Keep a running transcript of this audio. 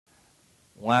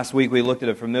Last week we looked at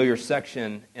a familiar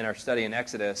section in our study in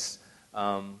Exodus,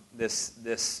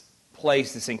 this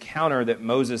place, this encounter that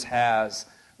Moses has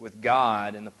with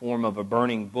God in the form of a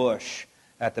burning bush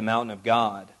at the mountain of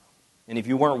God. And if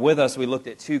you weren't with us, we looked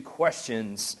at two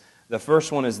questions. The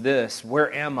first one is this: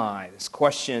 where am I? This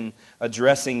question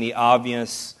addressing the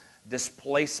obvious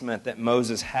displacement that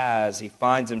Moses has. He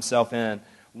finds himself in,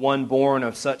 one born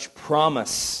of such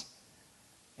promise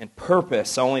and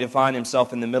purpose, only to find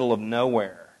himself in the middle of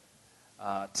nowhere,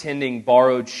 tending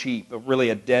borrowed sheep, but really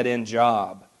a dead-end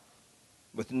job,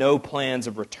 with no plans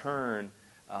of return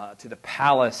to the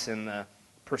palace and the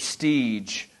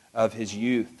prestige of his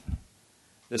youth.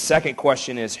 The second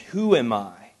question is, who am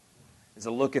I? Is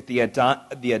a look at the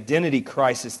identity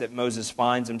crisis that Moses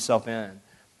finds himself in.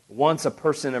 Once a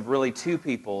person of really two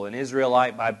people, an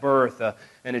Israelite by birth,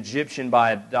 an Egyptian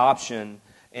by adoption,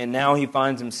 and now he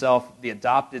finds himself the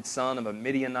adopted son of a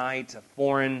Midianite, a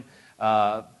foreign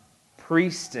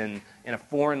priest in a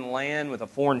foreign land with a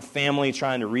foreign family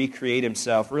trying to recreate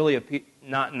himself. Really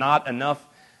not enough,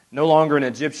 no longer an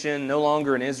Egyptian, no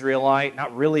longer an Israelite,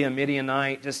 not really a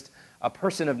Midianite, just a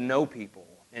person of no people,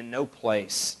 in no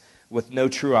place, with no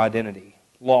true identity,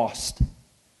 lost.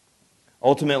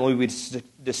 Ultimately, we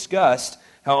discussed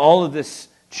how all of this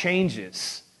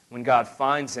changes when God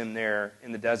finds him there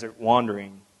in the desert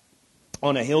wandering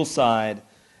on a hillside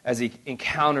as he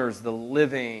encounters the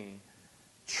living,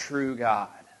 true God.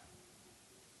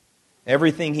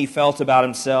 Everything he felt about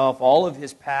himself, all of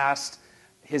his past,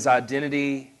 his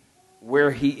identity,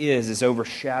 where he is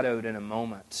overshadowed in a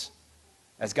moment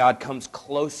as God comes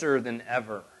closer than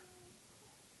ever.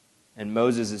 And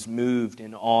Moses is moved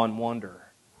in awe and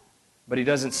wonder. But he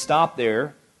doesn't stop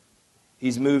there.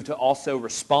 He's moved to also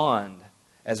respond,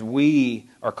 as we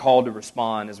are called to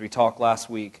respond, as we talked last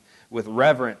week, with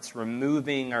reverence,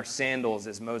 removing our sandals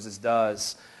as Moses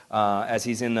does as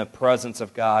he's in the presence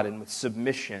of God, and with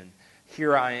submission.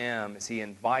 Here I am, as he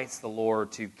invites the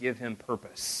Lord to give him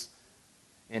purpose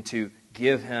and to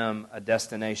give him a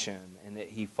destination, and that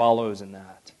he follows in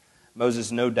that.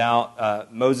 Moses'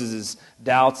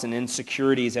 doubts and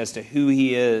insecurities as to who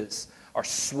he is are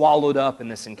swallowed up in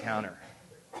this encounter,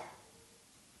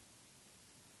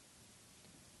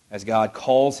 as God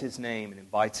calls his name and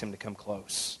invites him to come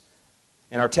close.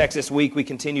 In our text this week, we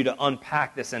continue to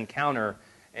unpack this encounter,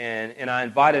 and I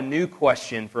invite a new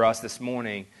question for us this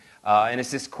morning, and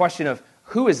it's this question of,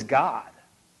 who is God?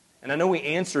 And I know we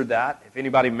answered that, if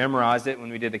anybody memorized it when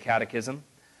we did the catechism,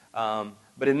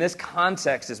 but in this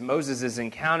context, as Moses is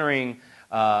encountering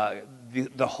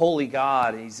the holy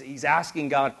God, he's asking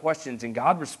God questions, and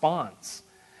God responds.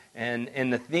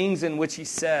 And the things in which he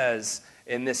says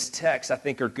in this text, I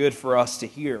think, are good for us to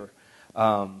hear.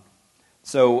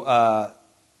 So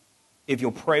if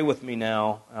you'll pray with me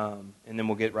now, and then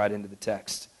we'll get right into the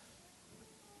text.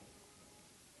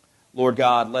 Lord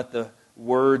God, let the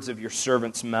words of your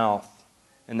servant's mouth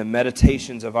and the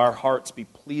meditations of our hearts be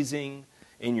pleasing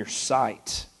in your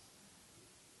sight,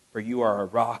 for you are our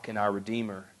rock and our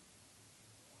Redeemer.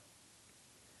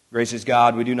 Gracious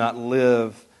God, we do not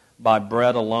live by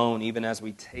bread alone. Even as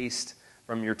we taste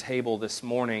from your table this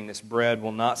morning, this bread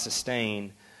will not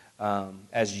sustain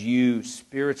as you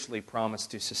spiritually promise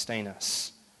to sustain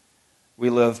us. We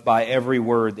live by every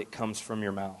word that comes from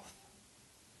your mouth.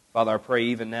 Father, I pray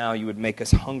even now you would make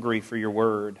us hungry for your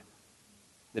word,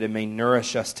 that it may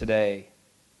nourish us today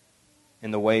in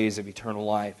the ways of eternal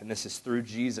life. And this is through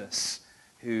Jesus,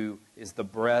 who is the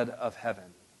bread of heaven,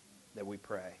 that we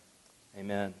pray.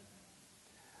 Amen.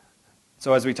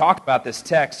 So as we talk about this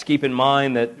text, keep in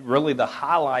mind that really the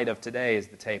highlight of today is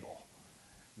the table.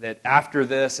 That after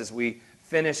this, as we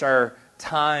finish our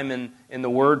time in the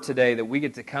Word today, that we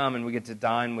get to come and we get to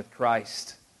dine with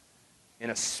Christ in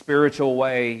a spiritual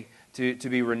way, to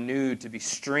be renewed, to be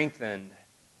strengthened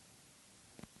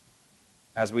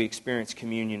as we experience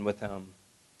communion with Him.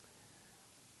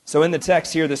 So in the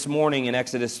text here this morning in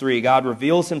Exodus 3, God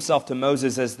reveals himself to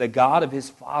Moses as the God of his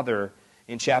father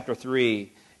in chapter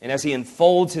 3. And as he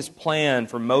unfolds his plan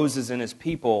for Moses and his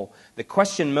people, the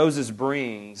question Moses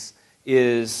brings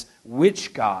is,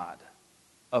 which God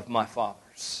of my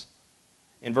fathers?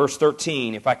 In verse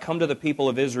 13, if I come to the people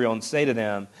of Israel and say to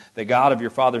them, the God of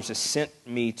your fathers has sent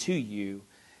me to you,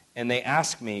 and they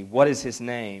ask me, what is his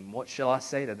name? What shall I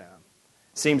say to them?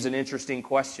 Seems an interesting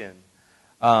question.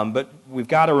 But we've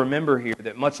got to remember here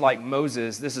that much like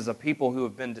Moses, this is a people who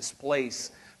have been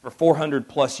displaced for 400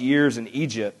 plus years in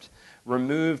Egypt,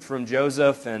 removed from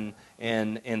Joseph and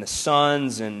the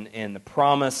sons and the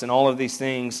promise and all of these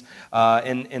things.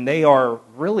 And they are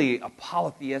really a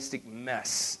polytheistic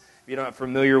mess. If you're not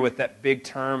familiar with that big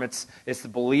term, it's the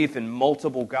belief in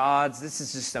multiple gods. This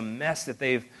is just a mess that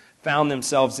they've found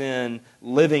themselves in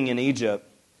living in Egypt.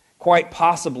 Quite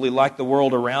possibly like the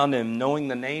world around them, knowing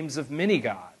the names of many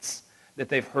gods that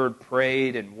they've heard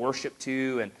prayed and worshiped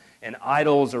to, and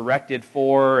idols erected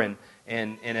for, and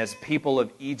as people of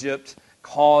Egypt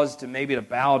caused to maybe to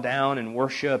bow down and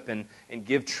worship and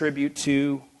give tribute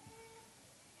to.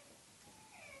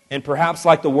 And perhaps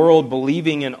like the world,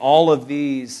 believing in all of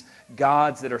these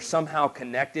gods that are somehow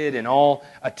connected and all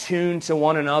attuned to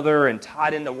one another and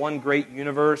tied into one great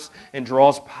universe and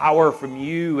draws power from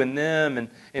you and them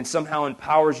and somehow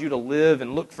empowers you to live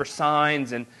and look for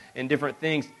signs and different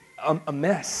things. A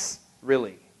mess,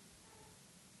 really.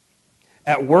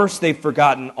 At worst, they've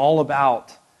forgotten all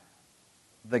about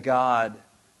the God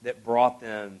that brought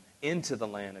them into the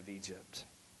land of Egypt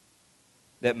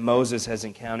that Moses has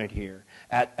encountered here.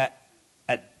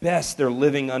 At best, they're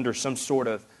living under some sort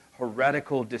of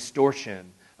heretical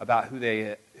distortion about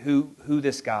who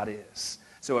this God is.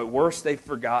 So at worst, they've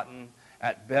forgotten.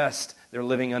 At best, they're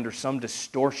living under some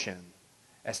distortion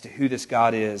as to who this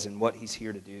God is and what He's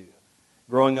here to do.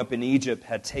 Growing up in Egypt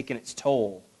had taken its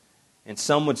toll, and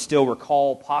some would still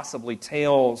recall possibly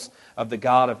tales of the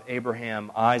God of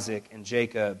Abraham, Isaac, and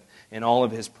Jacob and all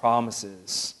of His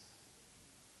promises.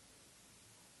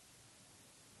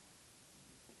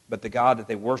 But the God that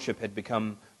they worship had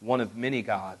become one of many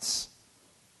gods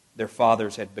their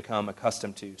fathers had become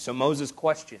accustomed to. So Moses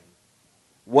questioned,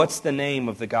 what's the name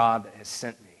of the God that has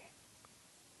sent me?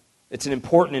 It's an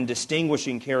important and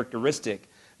distinguishing characteristic.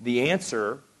 The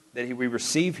answer that we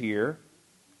receive here,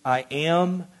 I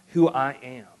am who I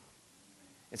am.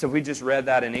 And so if we just read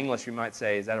that in English, we might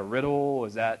say, is that a riddle?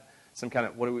 Is that some kind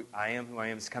of, I am who I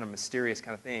am? It's kind of mysterious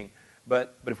kind of thing.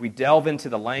 But if we delve into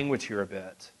the language here a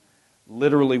bit,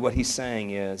 literally what he's saying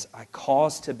is, I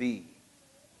cause to be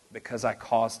because I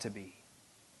cause to be.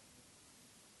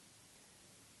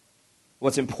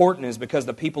 What's important is because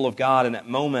the people of God in that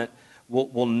moment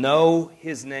will know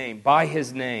His name, by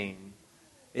His name,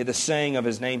 the saying of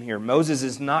His name here. Moses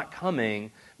is not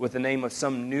coming with the name of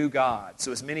some new God.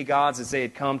 So as many gods as they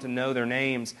had come to know their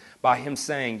names, by him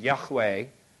saying Yahweh,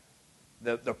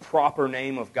 the proper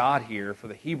name of God here for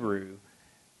the Hebrew,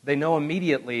 they know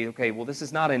immediately, okay, well, this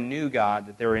is not a new God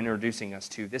that they're introducing us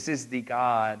to. This is the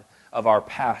God of our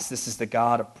past. This is the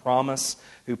God of promise,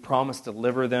 who promised to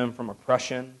deliver them from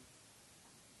oppression.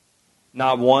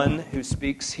 Not one who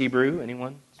speaks Hebrew.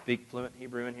 Anyone speak fluent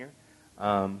Hebrew in here?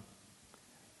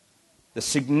 The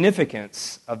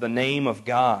significance of the name of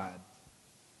God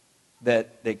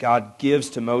that God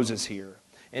gives to Moses here.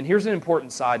 And here's an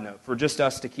important side note for just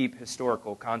us to keep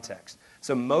historical context.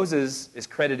 So Moses is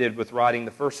credited with writing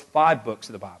the first 5 books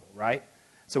of the Bible, right?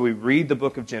 So we read the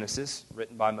book of Genesis,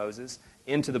 written by Moses,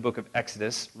 into the book of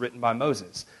Exodus, written by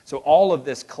Moses. So all of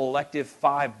this collective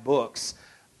 5 books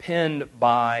penned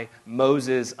by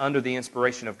Moses under the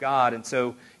inspiration of God. And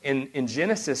so in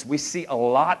Genesis, we see a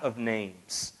lot of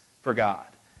names for God.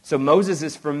 So Moses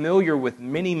is familiar with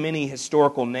many, many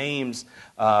historical names.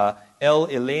 El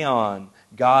Elyon,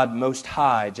 God Most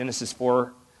High, Genesis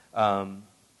 14.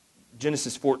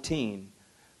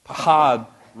 Pahad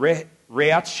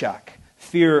Reatshak,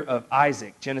 fear of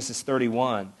Isaac, Genesis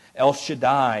 31. El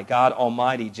Shaddai, God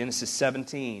Almighty, Genesis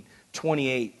 17,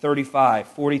 28, 35,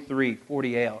 43,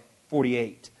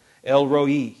 48. El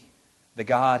Roi, the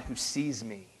God who sees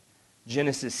me,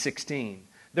 Genesis 16.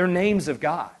 They're names of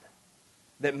God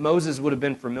that Moses would have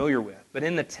been familiar with. But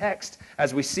in the text,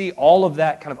 as we see all of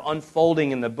that kind of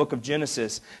unfolding in the book of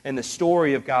Genesis and the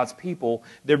story of God's people,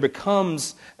 there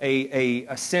becomes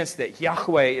a sense that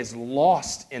Yahweh is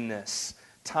lost in this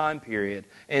time period.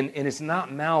 And it's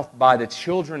not mouthed by the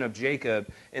children of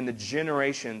Jacob and the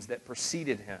generations that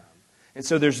preceded him. And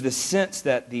so there's this sense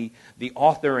that the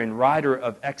author and writer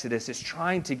of Exodus is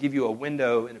trying to give you a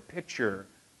window and a picture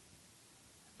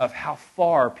of how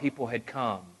far people had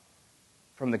come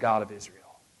from the God of Israel.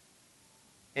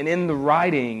 And in the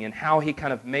writing and how he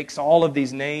kind of makes all of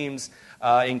these names,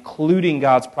 including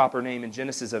God's proper name in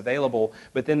Genesis, available,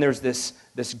 but then there's this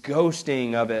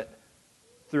ghosting of it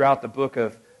throughout the book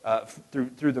of,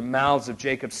 through the mouths of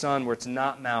Jacob's son, where it's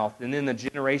not mouthed. And then the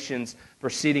generations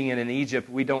preceding it in Egypt,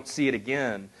 we don't see it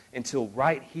again until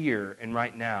right here and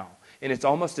right now. And it's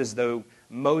almost as though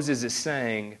Moses is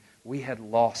saying, we had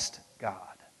lost God.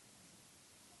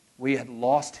 We had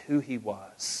lost who He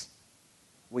was.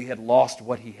 We had lost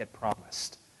what He had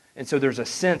promised. And so there's a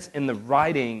sense in the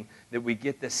writing that we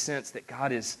get this sense that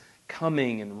God is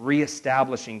coming and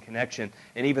reestablishing connection.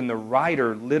 And even the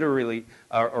writer literally,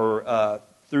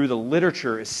 through the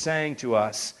literature, is saying to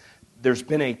us, there's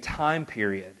been a time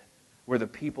period where the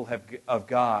people of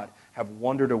God have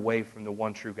wandered away from the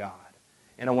one true God.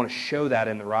 And I want to show that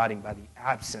in the writing by the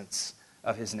absence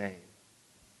of his name.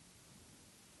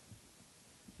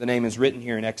 The name is written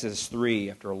here in Exodus 3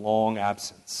 after a long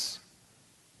absence.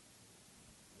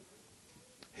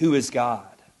 Who is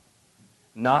God?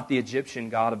 Not the Egyptian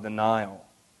god of the Nile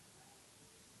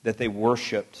that they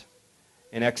worshipped.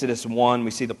 In Exodus 1,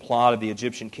 we see the plot of the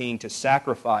Egyptian king to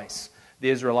sacrifice the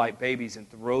Israelite babies and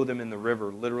throw them in the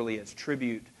river, literally as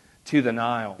tribute to the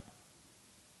Nile.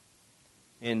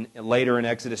 Later in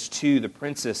Exodus 2, the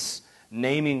princess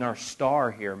naming our star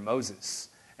here, Moses,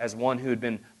 as one who had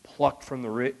been plucked from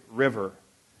the river.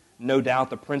 No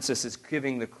doubt the princess is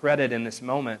giving the credit in this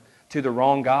moment to the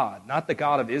wrong God, not the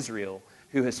God of Israel,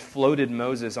 who has floated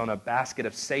Moses on a basket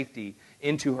of safety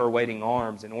into her waiting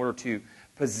arms in order to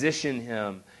position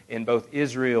him in both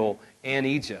Israel and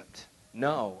Egypt.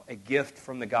 No, a gift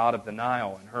from the God of the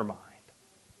Nile in her mind.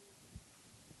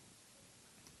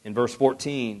 In verse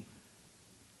 14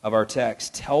 of our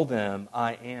text, tell them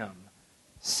I am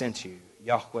sent you,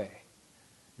 Yahweh.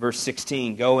 Verse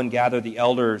 16, go and gather the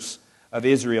elders of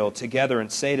Israel together and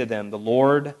say to them, the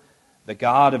Lord, the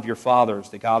God of your fathers,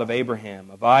 the God of Abraham,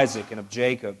 of Isaac, and of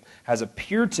Jacob, has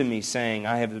appeared to me, saying,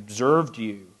 I have observed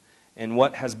you and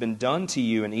what has been done to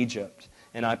you in Egypt,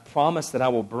 and I promise that I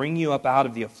will bring you up out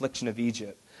of the affliction of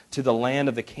Egypt to the land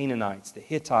of the Canaanites, the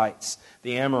Hittites,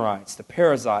 the Amorites, the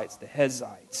Perizzites, the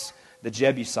Hezzites, the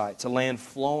Jebusites, a land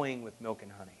flowing with milk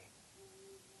and honey.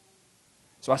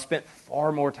 So I spent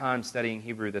far more time studying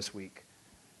Hebrew this week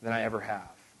than I ever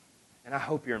have, and I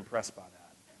hope you're impressed by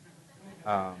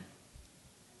that.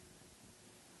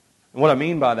 And what I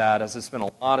mean by that is I spent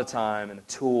a lot of time in a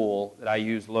tool that I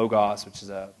use, Logos, which is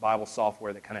a Bible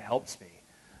software that kind of helps me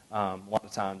a lot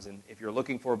of times. And if you're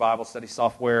looking for a Bible study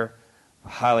software, I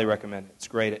highly recommend it. It's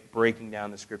great at breaking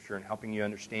down the Scripture and helping you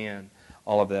understand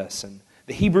all of this. And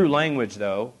the Hebrew language,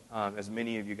 though, as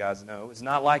many of you guys know, is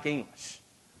not like English.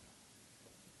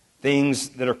 Things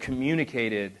that are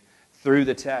communicated through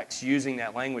the text using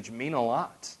that language mean a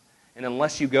lot. And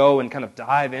unless you go and kind of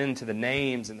dive into the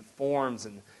names and the forms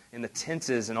and the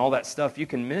tenses and all that stuff, you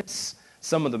can miss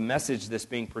some of the message that's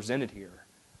being presented here.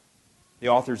 The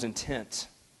author's intent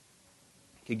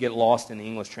could get lost in the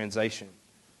English translation.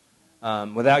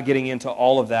 Without getting into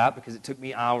all of that, because it took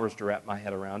me hours to wrap my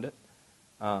head around it,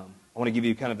 I want to give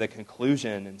you kind of the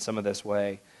conclusion in some of this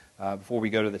way before we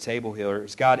go to the table here.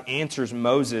 As God answers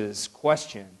Moses'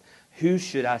 question, who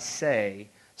should I say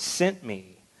sent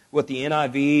me? What the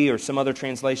NIV or some other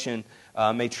translation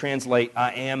may translate,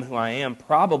 I am who I am,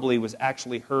 probably was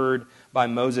actually heard by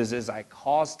Moses as I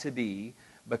caused to be,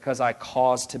 because I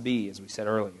caused to be, as we said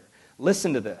earlier.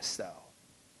 Listen to this, though.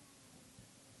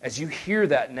 As you hear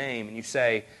that name and you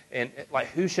say, and like,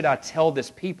 who should I tell this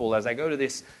people as I go to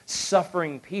this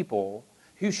suffering people,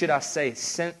 who should I say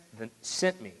sent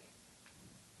me?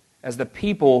 As the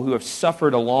people who have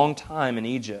suffered a long time in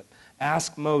Egypt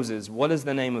ask Moses, what is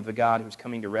the name of the God who's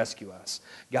coming to rescue us?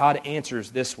 God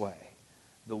answers this way,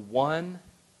 the one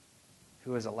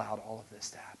who has allowed all of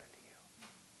this to happen to you.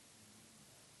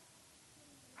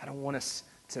 I don't want us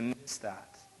to miss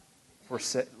that.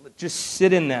 Just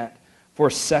sit in that for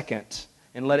a second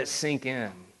and let it sink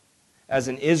in. As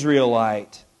an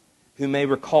Israelite who may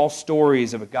recall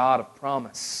stories of a God of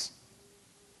promise,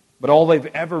 but all they've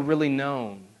ever really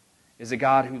known is a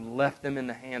God who left them in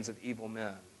the hands of evil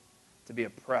men to be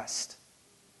oppressed.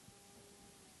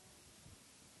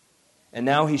 And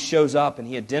now he shows up and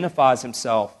he identifies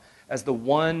himself as the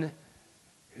one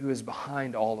who is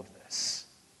behind all of this.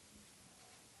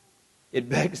 It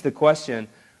begs the question,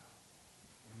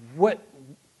 what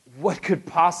could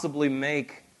possibly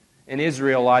make an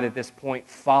Israelite at this point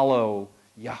follow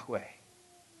Yahweh?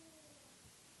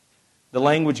 The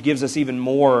language gives us even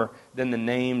more than the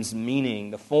name's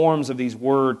meaning. The forms of these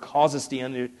words cause us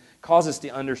to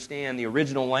understand the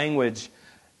original language,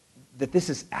 that this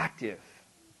is active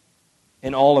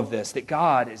in all of this, that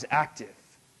God is active.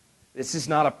 This is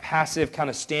not a passive kind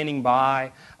of standing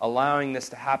by, allowing this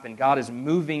to happen. God is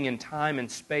moving in time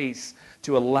and space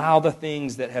to allow the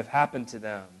things that have happened to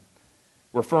them.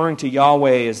 Referring to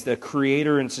Yahweh as the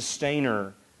creator and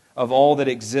sustainer of all that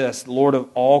exists, Lord of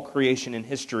all creation and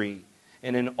history,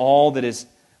 and in all that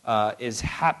is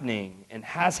happening and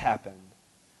has happened,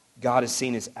 God is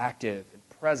seen as active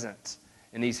and present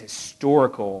in these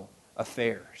historical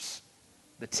affairs.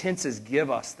 The tenses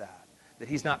give us that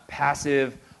He's not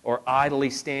passive or idly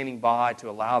standing by to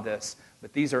allow this,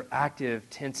 but these are active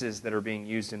tenses that are being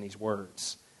used in these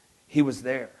words. He was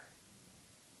there.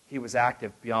 He was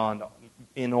active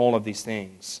in all of these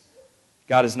things.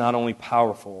 God is not only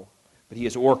powerful, But He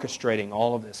is orchestrating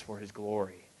all of this for His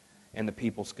glory and the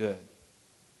people's good.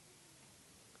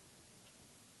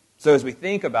 So as we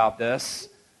think about this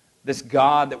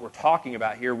God that we're talking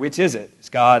about here, which is it? Is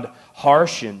God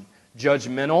harsh and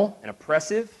judgmental and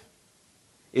oppressive?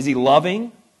 Is He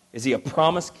loving? Is He a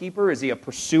promise keeper? Is He a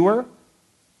pursuer?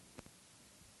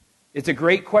 It's a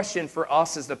great question for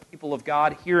us as the people of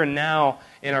God here and now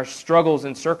in our struggles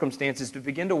and circumstances to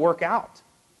begin to work out.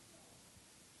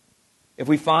 If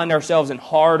we find ourselves in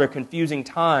hard or confusing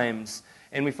times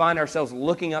and we find ourselves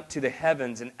looking up to the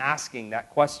heavens and asking that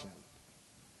question,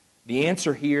 the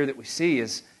answer here that we see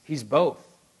is He's both.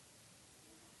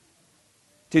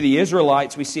 To the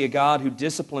Israelites, we see a God who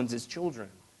disciplines His children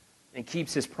and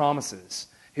keeps His promises,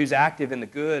 who's active in the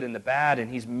good and the bad,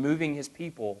 and He's moving His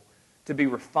people to be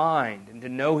refined and to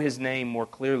know His name more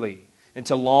clearly and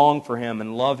to long for Him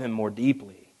and love Him more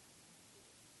deeply.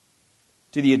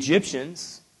 To the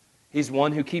Egyptians, He's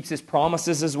one who keeps His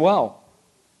promises as well.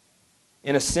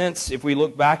 In a sense, if we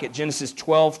look back at Genesis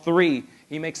 12:3,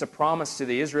 He makes a promise to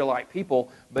the Israelite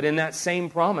people, but in that same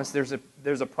promise, there's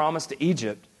a promise to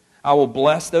Egypt. I will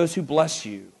bless those who bless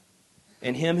you,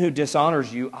 and him who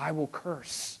dishonors you, I will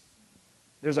curse.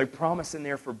 There's a promise in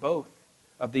there for both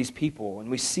of these people,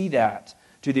 and we see that.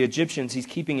 To the Egyptians, He's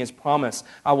keeping His promise.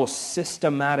 I will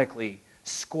systematically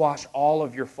squash all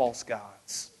of your false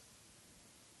gods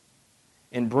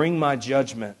and bring my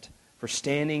judgment for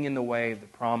standing in the way of the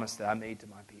promise that I made to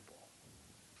my people.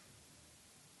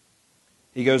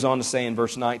 He goes on to say in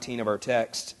verse 19 of our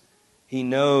text,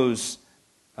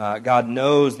 God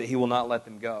knows that He will not let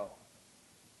them go.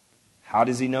 How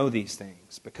does He know these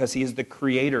things? Because He is the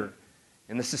creator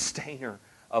and the sustainer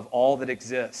of all that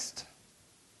exists.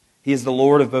 He is the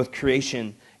Lord of both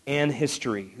creation and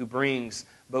history, who brings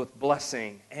both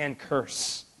blessing and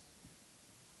curse.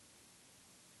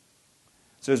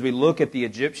 So as we look at the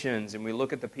Egyptians and we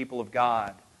look at the people of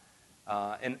God,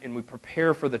 and we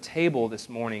prepare for the table this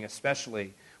morning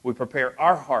especially, we prepare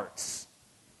our hearts.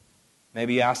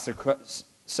 Maybe ask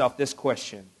yourself this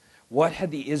question: what had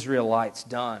the Israelites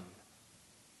done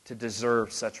to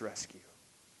deserve such rescue?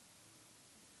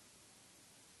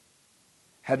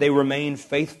 Had they remained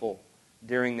faithful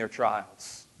during their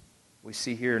trials? We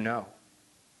see here, no.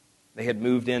 They had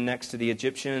moved in next to the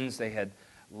Egyptians. They had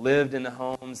lived in the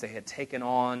homes. They had taken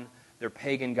on their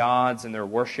pagan gods and their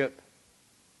worship.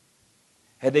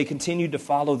 Had they continued to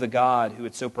follow the God who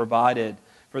had so provided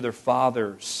for their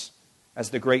fathers as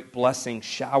the great blessing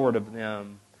showered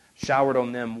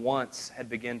on them once had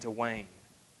begun to wane?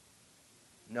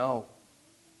 No,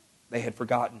 they had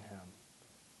forgotten Him.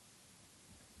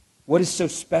 What is so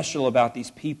special about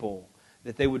these people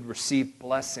that they would receive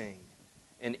blessing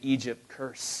and Egypt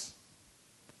curse?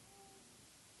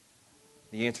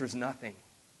 The answer is nothing.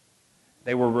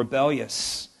 They were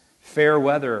rebellious, fair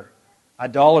weather,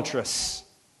 idolatrous,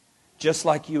 just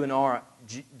like you and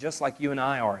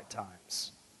I are at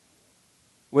times.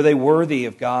 Were they worthy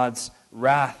of God's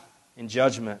wrath and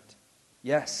judgment?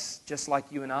 Yes, just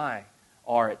like you and I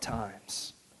are at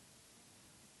times.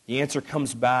 The answer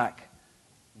comes back.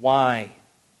 Why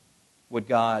would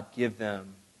God give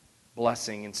them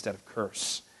blessing instead of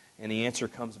curse? And the answer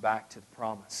comes back to the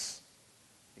promise.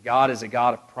 God is a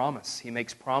God of promise. He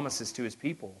makes promises to His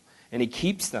people, and He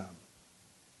keeps them.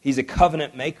 He's a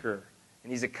covenant maker,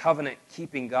 and He's a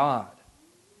covenant-keeping God.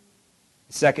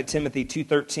 In 2 Timothy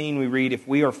 2:13 we read, if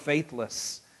we are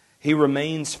faithless, He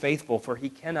remains faithful, for He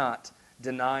cannot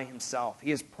deny Himself.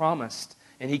 He has promised,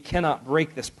 and He cannot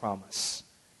break this promise.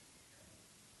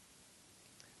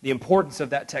 The importance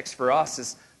of that text for us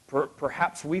is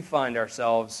perhaps we find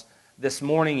ourselves this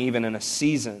morning even in a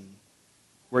season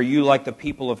where you, like the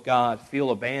people of God, feel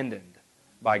abandoned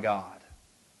by God,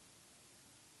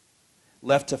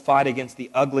 left to fight against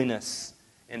the ugliness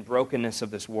and brokenness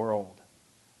of this world,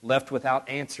 left without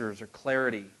answers or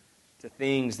clarity to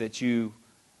things that you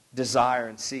desire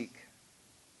and seek.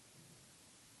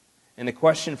 And the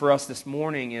question for us this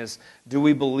morning is, do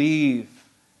we believe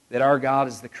that our God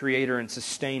is the creator and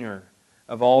sustainer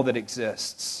of all that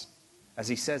exists, as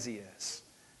He says He is?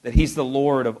 That He's the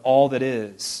Lord of all that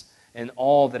is and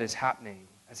all that is happening,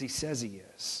 as He says He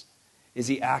is? Is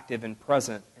He active and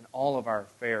present in all of our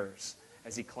affairs,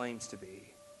 as He claims to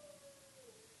be?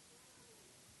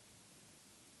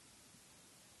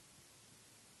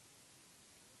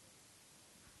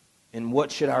 And what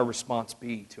should our response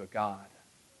be to a God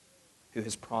who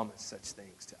has promised such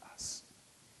things to us?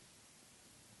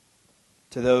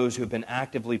 To those who have been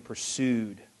actively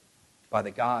pursued by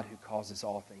the God who causes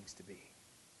all things to be.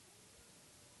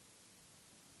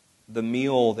 The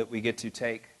meal that we get to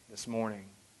take this morning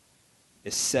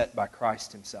is set by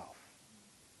Christ Himself.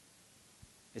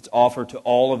 It's offered to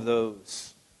all of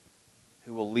those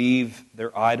who will leave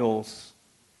their idols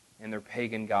and their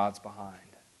pagan gods behind.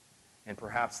 And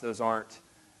perhaps those aren't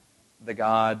the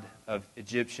god of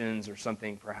Egyptians or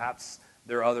something. Perhaps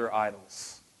they're other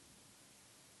idols.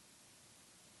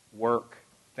 Work,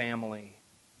 family,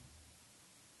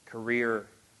 career,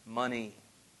 money,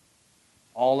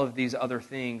 all of these other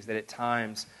things that at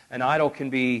times, an idol can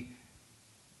be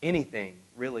anything,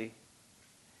 really.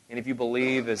 And if you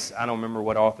believe, as I don't remember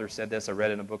what author said this, I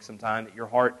read it in a book sometime, that your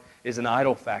heart is an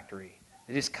idol factory.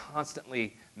 It is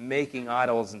constantly making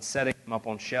idols and setting them up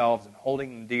on shelves and holding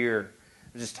them dear. I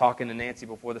was just talking to Nancy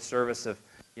before the service of,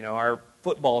 our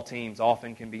football teams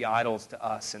often can be idols to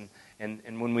us. And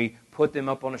when we put them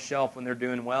up on a shelf when they're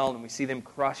doing well and we see them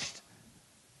crushed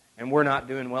and we're not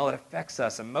doing well, it affects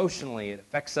us emotionally. It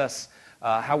affects us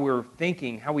how we're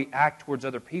thinking, how we act towards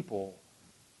other people.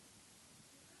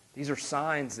 These are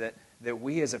signs that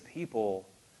we as a people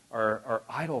are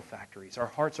idol factories. Our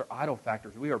hearts are idol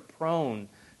factories. We are prone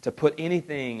to put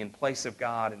anything in place of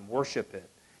God and worship it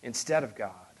instead of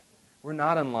God. We're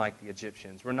not unlike the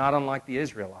Egyptians. We're not unlike the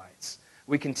Israelites.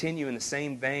 We continue in the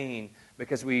same vein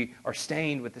because we are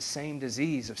stained with the same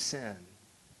disease of sin.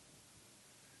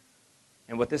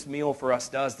 And what this meal for us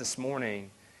does this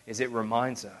morning is it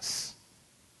reminds us.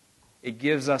 It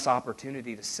gives us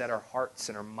opportunity to set our hearts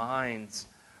and our minds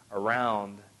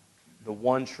around the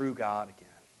one true God again.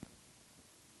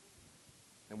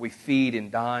 And we feed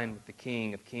and dine with the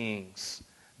King of Kings,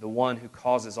 the one who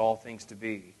causes all things to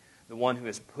be, the one who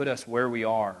has put us where we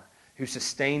are, who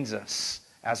sustains us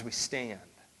as we stand,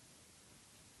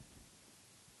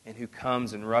 and who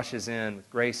comes and rushes in with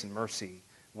grace and mercy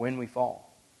when we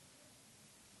fall.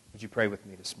 Would you pray with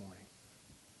me this morning?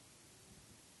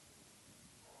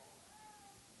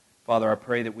 Father, I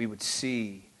pray that we would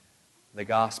see the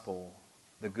gospel,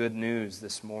 the good news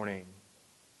this morning,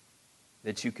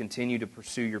 that you continue to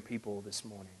pursue your people this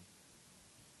morning,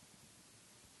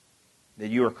 that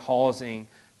you are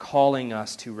calling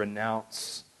us to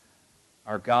renounce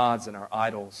our gods and our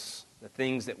idols, the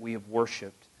things that we have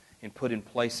worshipped and put in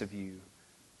place of you,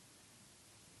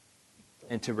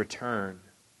 and to return.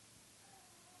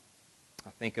 I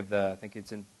think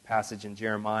it's in passage in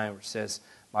Jeremiah where it says,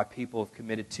 my people have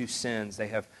committed two sins. They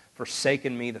have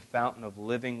forsaken me, the fountain of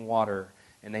living water,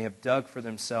 and they have dug for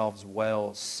themselves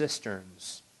wells,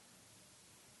 cisterns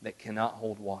that cannot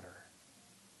hold water.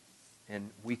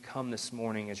 And we come this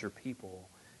morning as your people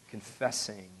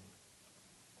confessing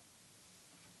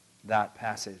that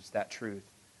passage, that truth,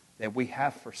 that we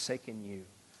have forsaken you,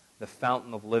 the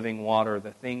fountain of living water,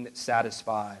 the thing that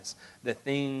satisfies, the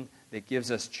thing that gives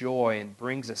us joy and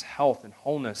brings us health and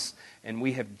wholeness. And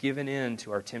we have given in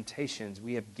to our temptations.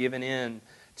 We have given in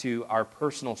to our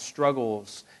personal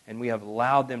struggles, and we have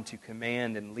allowed them to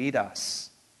command and lead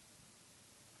us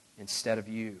instead of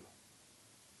you.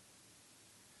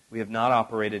 We have not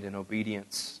operated in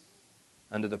obedience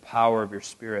under the power of your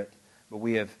Spirit, but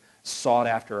we have sought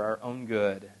after our own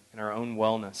good and our own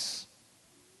wellness.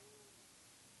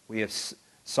 We have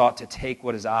sought to take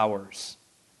what is ours.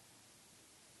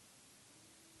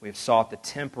 We have sought the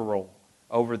temporal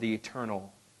over the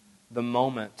eternal, the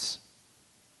moment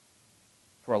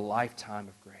for a lifetime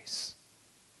of grace.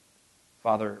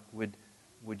 Father, would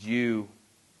you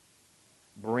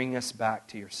bring us back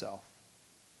to yourself?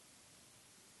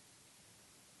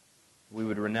 We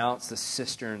would renounce the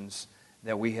cisterns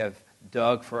that we have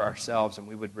dug for ourselves, and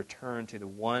we would return to the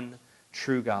one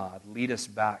true God. Lead us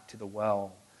back to the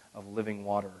well of living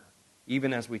water.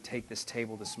 Even as we take this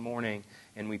table this morning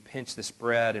and we pinch this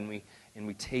bread and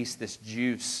we taste this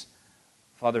juice,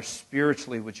 Father,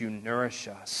 spiritually, would you nourish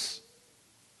us?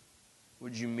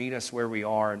 Would you meet us where we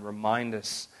are and remind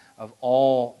us of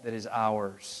all that is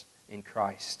ours in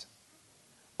Christ,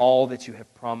 all that you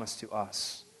have promised to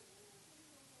us.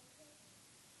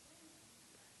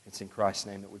 It's in Christ's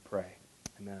name that we pray.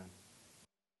 Amen.